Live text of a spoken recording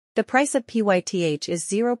The price of PYTH is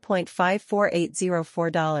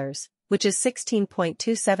 $0.54804, which is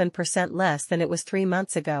 16.27% less than it was 3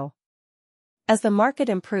 months ago. As the market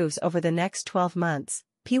improves over the next 12 months,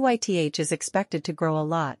 PYTH is expected to grow a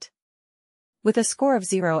lot. With a score of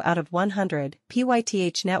 0 out of 100,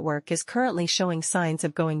 PYTH network is currently showing signs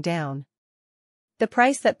of going down. The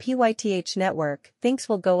price that PYTH network thinks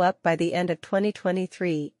will go up by the end of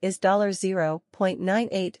 2023 is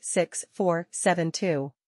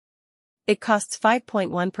 $0.986472. It costs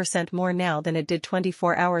 5.1% more now than it did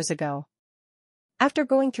 24 hours ago. After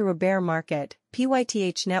going through a bear market,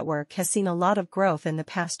 PYTH network has seen a lot of growth in the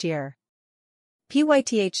past year.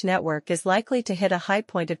 PYTH network is likely to hit a high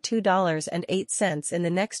point of $2.08 in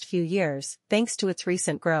the next few years, thanks to its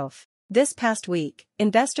recent growth. This past week,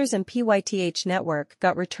 investors in PYTH network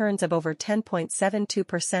got returns of over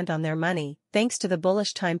 10.72% on their money, thanks to the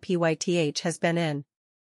bullish time PYTH has been in.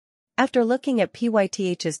 After looking at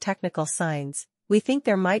PYTH's technical signs, we think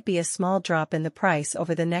there might be a small drop in the price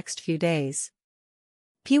over the next few days.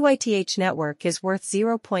 PYTH network is worth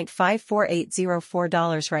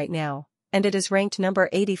 $0.54804 right now, and it is ranked number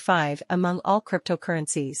 85 among all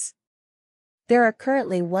cryptocurrencies. There are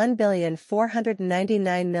currently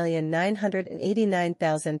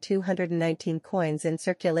 1,499,989,219 coins in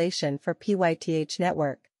circulation for PYTH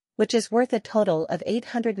network, which is worth a total of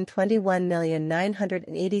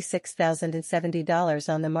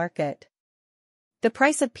 $821,986,070 on the market. The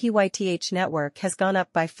price of PYTH network has gone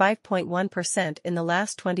up by 5.1% in the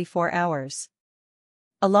last 24 hours.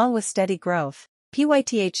 Along with steady growth,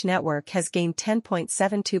 PYTH network has gained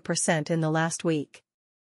 10.72% in the last week.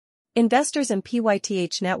 Investors in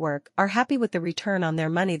PYTH network are happy with the return on their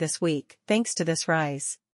money this week, thanks to this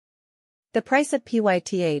rise. The price of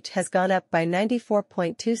PYTH has gone up by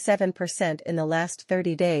 94.27% in the last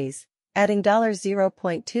 30 days, adding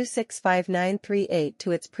 $0.265938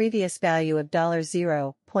 to its previous value of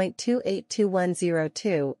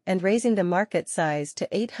 $0.282102 and raising the market size to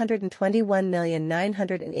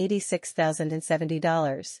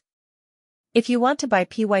 $821,986,070. If you want to buy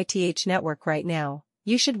PYTH network right now,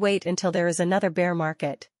 you should wait until there is another bear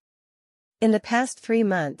market. In the past 3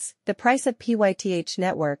 months, the price of PYTH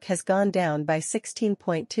network has gone down by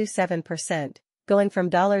 16.27%, going from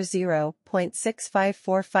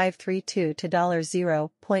 $0.654532 to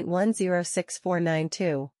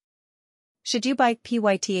 $0.106492. Should you buy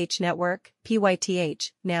PYTH network,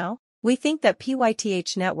 PYTH, now? We think that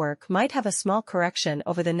PYTH network might have a small correction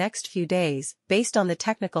over the next few days, based on the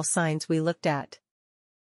technical signs we looked at.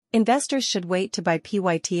 Investors should wait to buy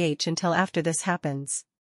PYTH until after this happens.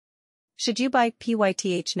 Should you buy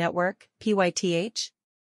PYTH network, PYTH?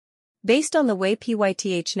 Based on the way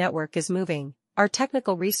PYTH network is moving, our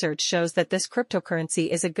technical research shows that this cryptocurrency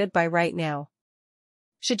is a good buy right now.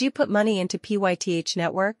 Should you put money into PYTH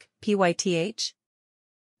network, PYTH?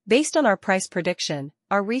 Based on our price prediction,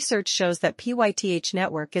 our research shows that PYTH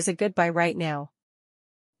network is a good buy right now.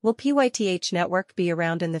 Will PYTH network be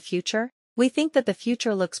around in the future? We think that the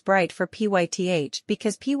future looks bright for PYTH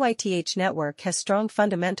because PYTH network has strong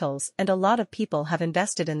fundamentals and a lot of people have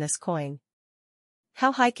invested in this coin.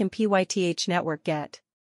 How high can PYTH network get?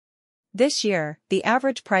 This year, the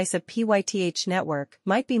average price of PYTH network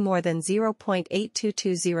might be more than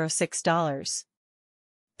 $0.82206.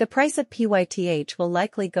 The price of PYTH will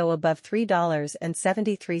likely go above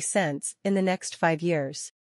 $3.73 in the next 5 years.